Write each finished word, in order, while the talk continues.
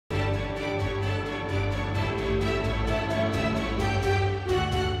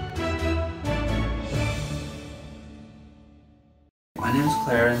My name is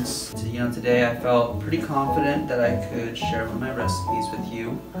Clarence. Today I felt pretty confident that I could share one of my recipes with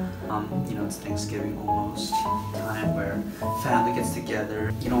you. It's Thanksgiving almost, time where family gets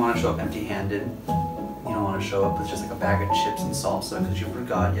together. You don't want to show up empty-handed. You don't want to show up with just like a bag of chips and salsa because you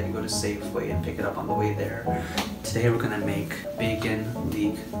forgot you had to go to Safeway and pick it up on the way there. Today we're gonna make bacon,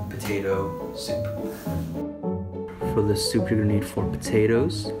 leek, potato soup. For the soup, you're gonna need 4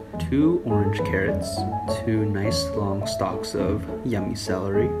 potatoes, 2 orange carrots, 2 nice long stalks of yummy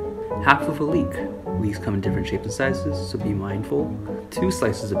celery, half of a leek. Leeks come in different shapes and sizes, so be mindful. 2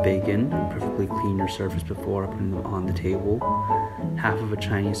 slices of bacon, preferably clean your surface before putting them on the table. Half of a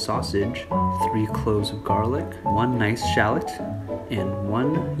Chinese sausage, 3 cloves of garlic, 1 nice shallot, and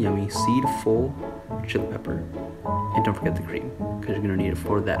 1 yummy seed-full chili pepper. And don't forget the cream, because you're gonna need it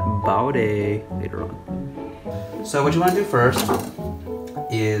for that bao day later on. So what you want to do first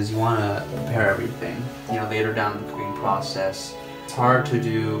is you want to prepare everything. Later down in the cooking process, it's hard to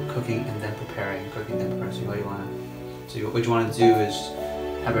do cooking and then preparing, So what you want to do is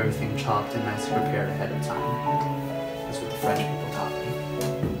have everything chopped and nicely prepared ahead of time. That's what the French people taught me.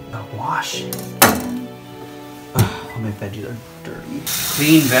 Wash. All my veggies are dirty.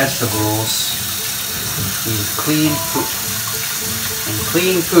 Clean vegetables means clean poop, and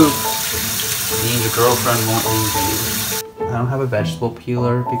clean poop means your girlfriend won't leave you. I don't have a vegetable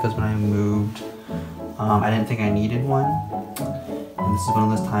peeler because when I moved, I didn't think I needed one. And this is one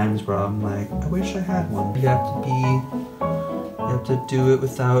of those times where I'm like, I wish I had one. You have to do it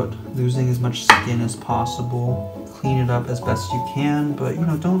without losing as much skin as possible. Clean it up as best you can, but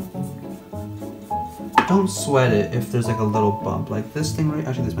don't sweat it if there's like a little bump. Like this thing right,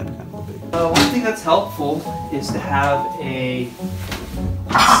 actually this might be kind of a little big. One thing that's helpful is to have a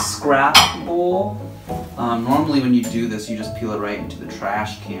scrap bowl. Normally when you do this, you just peel it right into the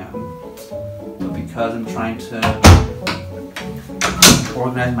trash can. But because I'm trying to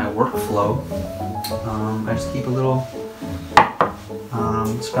organize my workflow, I just keep a little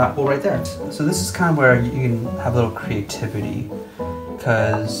scrap bowl right there. So this is kind of where you can have a little creativity,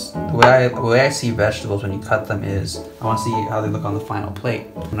 because the way I see vegetables when you cut them is I want to see how they look on the final plate.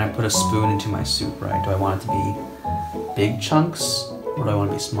 When I put a spoon into my soup, right, do I want it to be big chunks or do I want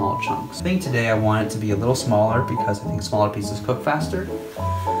it to be small chunks? I think today I want it to be a little smaller because I think smaller pieces cook faster.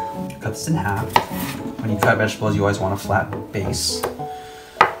 Cut this in half. When you cut vegetables, you always want a flat base.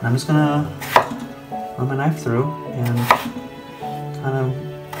 And I'm just gonna run my knife through and kind of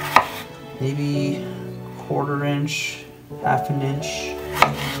maybe 1/4 inch, 1/2 inch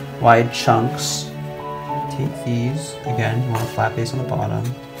wide chunks. Take these. Again, you want a flat base on the bottom.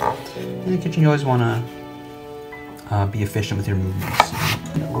 In the kitchen, you always want to be efficient with your movements.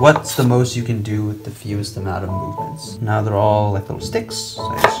 What's the most you can do with the fewest amount of movements? Now they're all like little sticks, so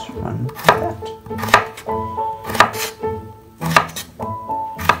I just run like that.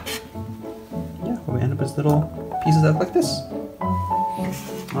 Yeah, we end up as little pieces that look like this.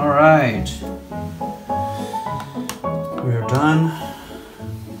 All right, we're done.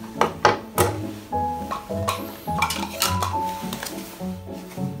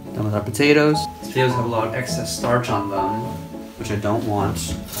 Done with our potatoes. Potatoes have a lot of excess starch on them, which I don't want,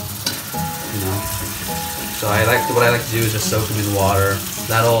 So what I like to do is just soak them in water.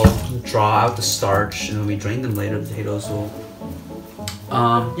 That'll draw out the starch, and when we drain them later, the potatoes will,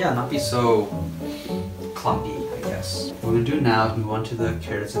 not be so clumpy, I guess. What we're gonna do now is move on to the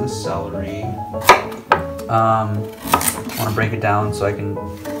carrots and the celery. I want to break it down so I can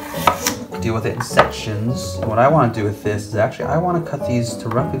deal with it in sections. What I want to do with this is actually I want to cut these to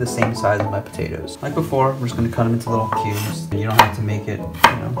roughly the same size as my potatoes. Like before, we're just going to cut them into little cubes. You don't have to make it,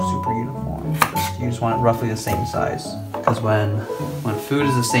 super uniform. You just want it roughly the same size. Because when food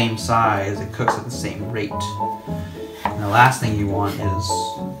is the same size, it cooks at the same rate. And the last thing you want is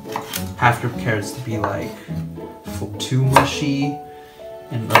half your carrots to be like too mushy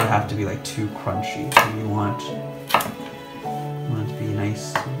and the other half to be like too crunchy. So you want it to be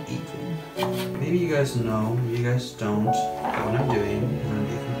nice and even. Maybe you guys know, maybe you guys don't, but what I'm doing is I'm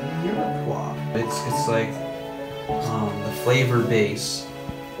making mirepoix. It's like the flavor base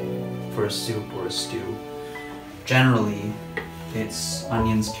for a soup or a stew. Generally, it's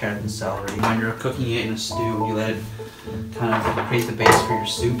onions, carrots, and celery. When you're cooking it in a stew and you let it kind of create the base for your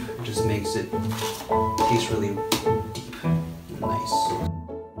soup, it just makes it taste really deep and nice.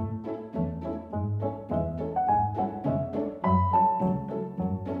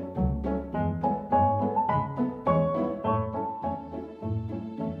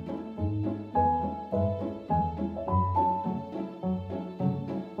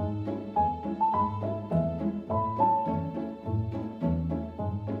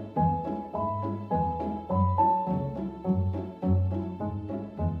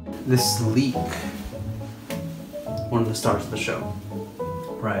 this Leek, one of the stars of the show.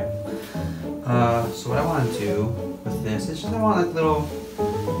 Right. So what I want to do with this is just I want like little,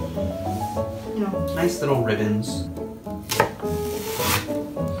 you know, nice little ribbons. There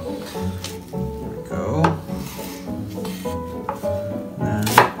we go. And then,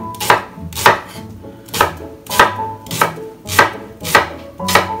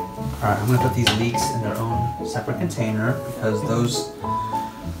 alright, I'm gonna put these leeks in their own separate container because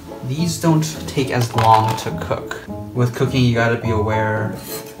these don't take as long to cook. With cooking, you gotta be aware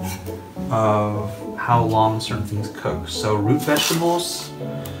of how long certain things cook. So root vegetables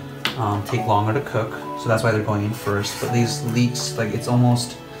take longer to cook, so that's why they're going in first. But these leeks, like they're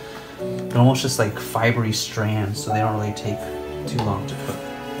almost just like fibery strands, so they don't really take too long to cook.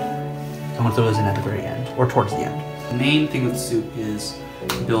 I'm gonna throw those in at the very end, or towards the end. The main thing with soup is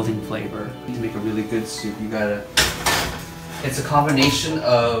building flavor. To make a really good soup, it's a combination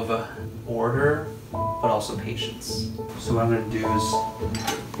of order, but also patience. So what I'm gonna do is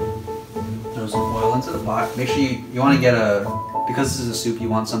throw some oil into the pot. Make sure you want to get because this is a soup, you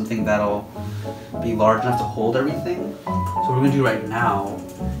want something that'll be large enough to hold everything. So what we're gonna do right now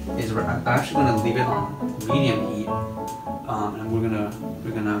is I'm actually gonna leave it on medium heat, and we're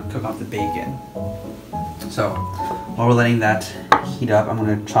gonna cook off the bacon. So while we're letting that heat up, I'm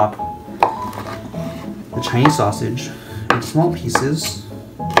gonna chop the Chinese sausage in small pieces.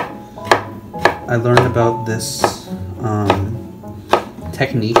 I learned about this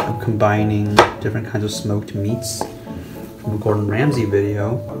technique of combining different kinds of smoked meats from a Gordon Ramsay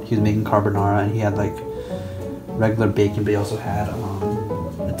video. He was making carbonara and he had like regular bacon, but he also had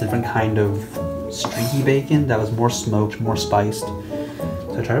a different kind of streaky bacon that was more smoked, more spiced.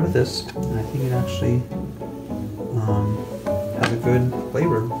 So I tried it with this, and I think it actually has a good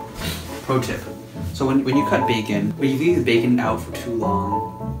flavor. Pro tip. So when you cut bacon, when you leave the bacon out for too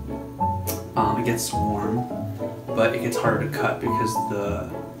long, it gets warm, but it gets harder to cut because the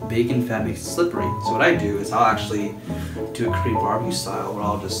bacon fat makes it slippery. So what I do is I'll actually do a Korean barbecue style where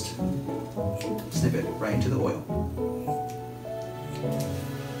I'll just snip it right into the oil.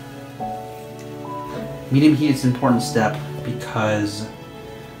 Medium heat is an important step because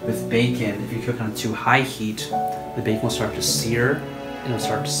with bacon, if you cook on too high heat, the bacon will start to sear and it'll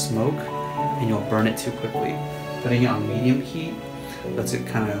start to smoke and you'll burn it too quickly. Putting it on medium heat lets it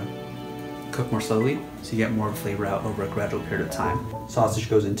kind of cook more slowly, so you get more flavor out over a gradual period of time. Sausage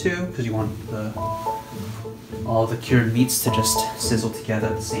goes in too, because you want all the cured meats to just sizzle together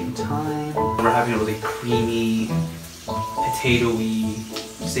at the same time. We're having a really creamy, potatoey,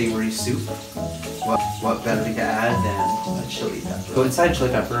 savory soup. What better to add than a chili pepper? So inside chili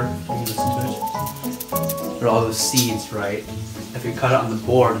pepper, you can listen to it. There are all those seeds, right? If you cut it on the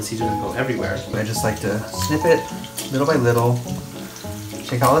board, the seeds are gonna go everywhere. So I just like to snip it little by little.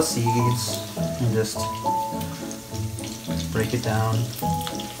 Take all the seeds and just break it down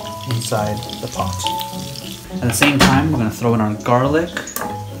inside the pot. At the same time, we're going to throw in our garlic.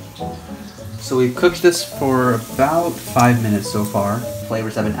 So we've cooked this for about 5 minutes so far.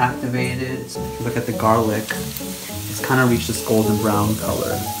 Flavors have been activated. So if you look at the garlic, it's kind of reached this golden brown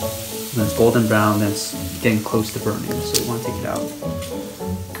color. When it's golden brown, then it's getting close to burning. So we want to take it out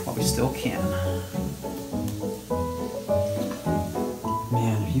while we still can.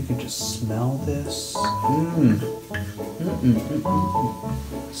 Man, if you could just smell this.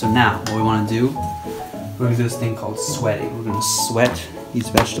 So now, what we want to do, we're going to do this thing called sweating. We're going to sweat these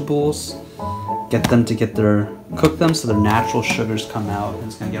vegetables, cook them so their natural sugars come out, and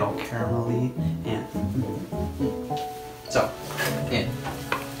it's going to get all caramelly and so, in.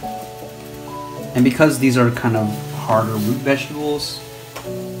 And because these are kind of harder root vegetables,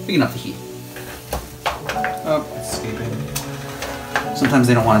 we can up the heat. Oh, it's escaping. Sometimes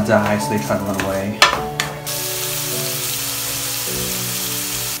they don't want to die, so they try to run away.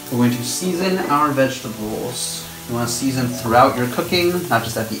 We're going to season our vegetables. You want to season throughout your cooking, not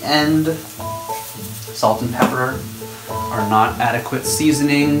just at the end. Salt and pepper are not adequate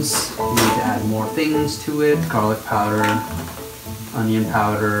seasonings. You need to add more things to it. Garlic powder, onion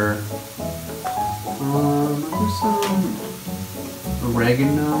powder, some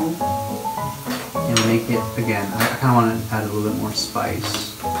oregano. And make it, again, I kind of want to add a little bit more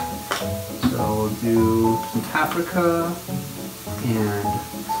spice. So we'll do some paprika and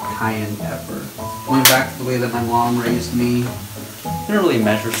cayenne pepper. Going back to the way that my mom raised me, I don't really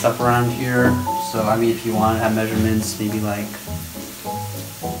measure stuff around here. So I mean, if you want to have measurements, maybe like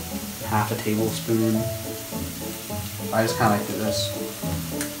half a tablespoon. I just kind of like do this.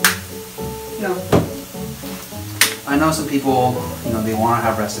 You know, I know some people, you know, they want to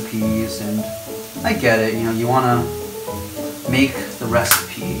have recipes, and I get it. You know, you want to make the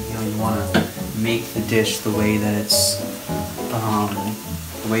recipe. You know, want to make the dish the way that it's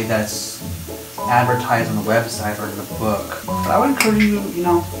advertised on the website or in the book. But I would encourage you, you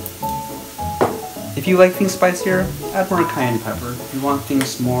know, if you like things spicier, add more cayenne pepper. If you want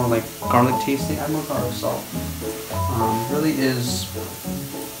things more like garlic tasting, add more garlic salt. Really is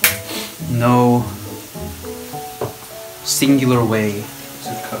no singular way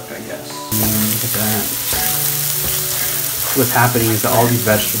to cook, I guess. Look at that. What's happening is that all these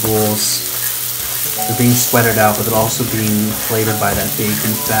vegetables, they're being sweated out, but they're also being flavored by that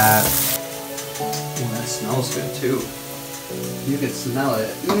bacon fat. Ooh, that smells good too. You can smell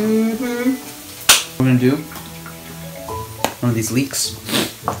it. What we're gonna do, one of these leeks,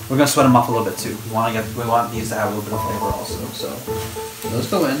 we're gonna sweat them off a little bit too. We want these to have a little bit of flavor also. So those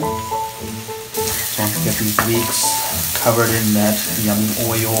go in. So once we get these leeks covered in that yummy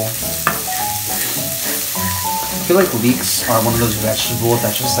oil. I feel like leeks are one of those vegetables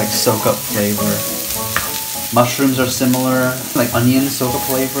that just like soak up flavor. Mushrooms are similar, like onions soak up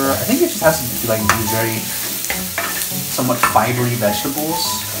flavor. I think it just has to be like these very somewhat fibery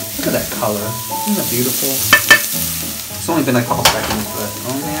vegetables. Look at that color. Isn't that beautiful? It's only been a couple seconds, but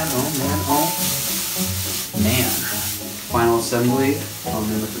oh man, oh man, oh man. Final assembly. On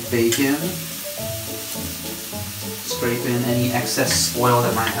in with the bacon. Scrape in any excess oil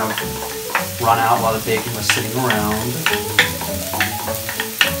that might have run out while the bacon was sitting around.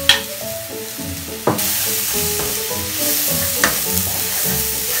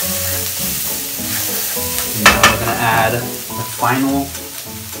 Now we're gonna add the final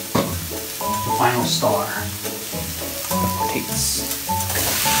star, potatoes.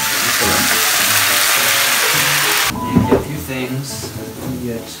 You get a few things.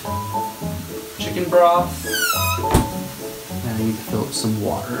 You get chicken broth, and I need to fill up some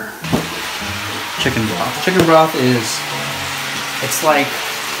water. Chicken broth. Chicken broth is, it's like,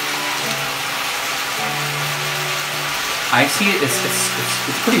 I see it, it's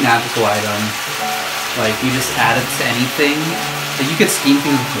a pretty magical item. Like, you just add it to anything. Like, you could steam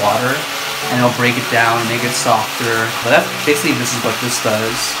things with water, and it'll break it down and make it softer. But that's basically, this is what this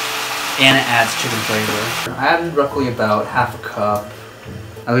does. And it adds chicken flavor. I added roughly about half a cup.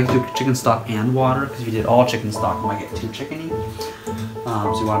 I like to do chicken stock and water, because if you did all chicken stock, you might get too chickeny.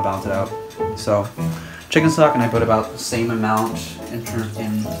 So you want to balance it out. So, chicken stock, and I put about the same amount in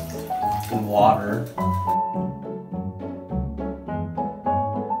water.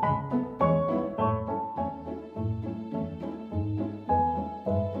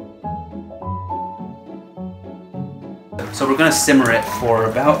 So we're gonna simmer it for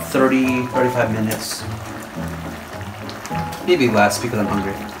about 30-35 minutes. Maybe less because I'm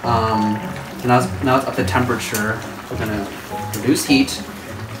hungry. Now it's up to temperature. We're gonna reduce heat,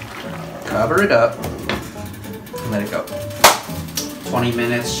 cover it up, and let it go. 20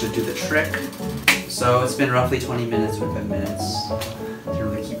 minutes should do the trick. So it's been roughly 20 minutes, 25 minutes. Didn't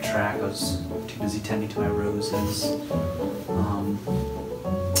really keep track. I was too busy tending to my roses.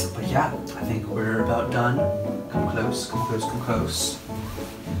 But yeah, I think we're about done. Come close, come close, come close.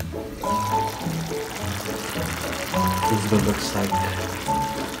 This is what it looks like.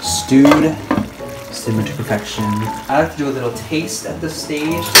 Stewed, simmered to perfection. I like to do a little taste at this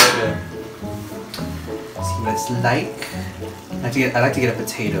stage to see what it's like. I like to get a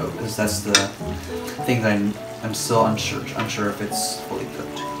potato because that's the thing that I'm still unsure if it's fully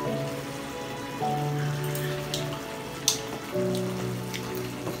cooked.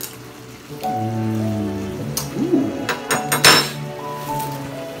 Ooh.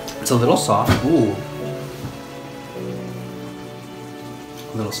 It's a little soft. Ooh.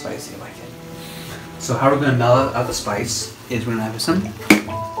 A little spicy, I like it. So how we're going to mellow out the spice is we're going to have some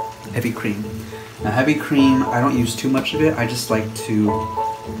heavy cream. Now heavy cream, I don't use too much of it. I just like to,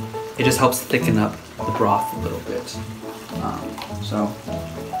 it just helps thicken up the broth a little bit. So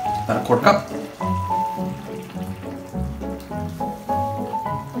about a quarter cup.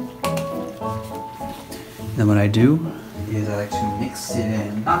 Then what I do is I like to mix it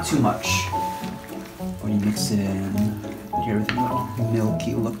in, not too much. When you mix it in, you hear everything a little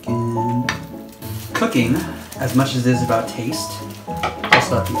milky looking. Cooking, as much as it is about taste, it's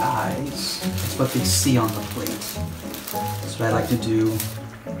about the eyes. It's what they see on the plate. So what I like to do,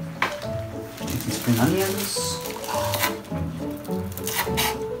 take these spring onions.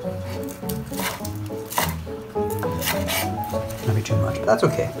 Not be too much, but that's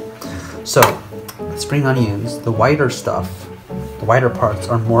okay. So, spring onions, the whiter stuff, the whiter parts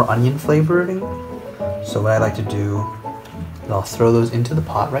are more onion flavoring. So what I like to do is I'll throw those into the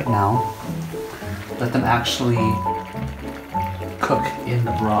pot right now. Let them actually cook in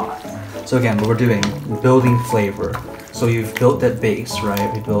the broth. So again, what we're doing, building flavor. So you've built that base,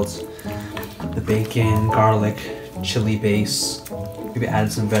 right? We built the bacon, garlic, chili base. We've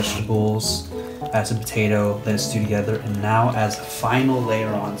added some vegetables, add some potato, let it stew together, and now as a final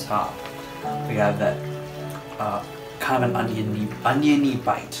layer on top, we have that kind of an oniony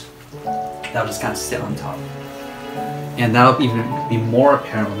bite that'll just kind of sit on top. And that'll even be more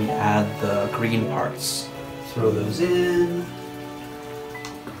apparent when we add the green parts. Throw those in.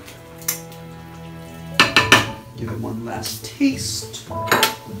 Give it one last taste.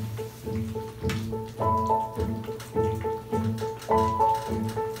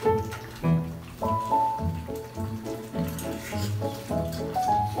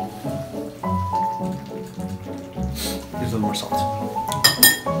 Here's a little more salt.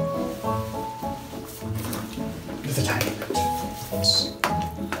 Just a tiny bit.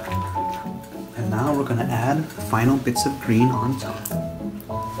 And now we're gonna add final bits of green on top.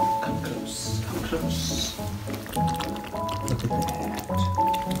 Come close, come close. Look at that.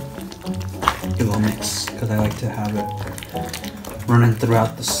 Give a little mix, because I like to have it running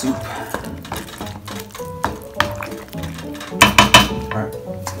throughout the soup. Alright.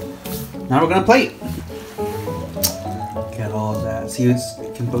 Now we're gonna plate. Get all of that. See, you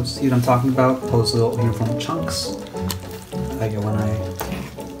can both see what I'm talking about? Those little uniform chunks. I like it when I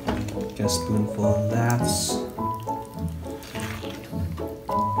get a spoonful of that.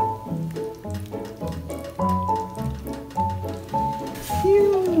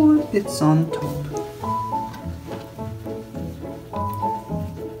 Few more bits on top.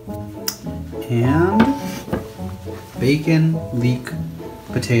 And bacon, leek,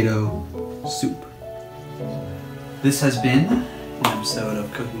 potato soup. This has been an episode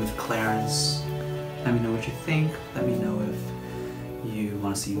of Cooking with Clarence. Let me know what you think. Let me know if you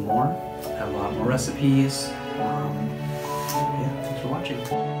want to see more. I have a lot more recipes. Yeah, thanks for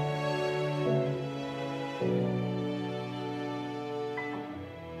watching.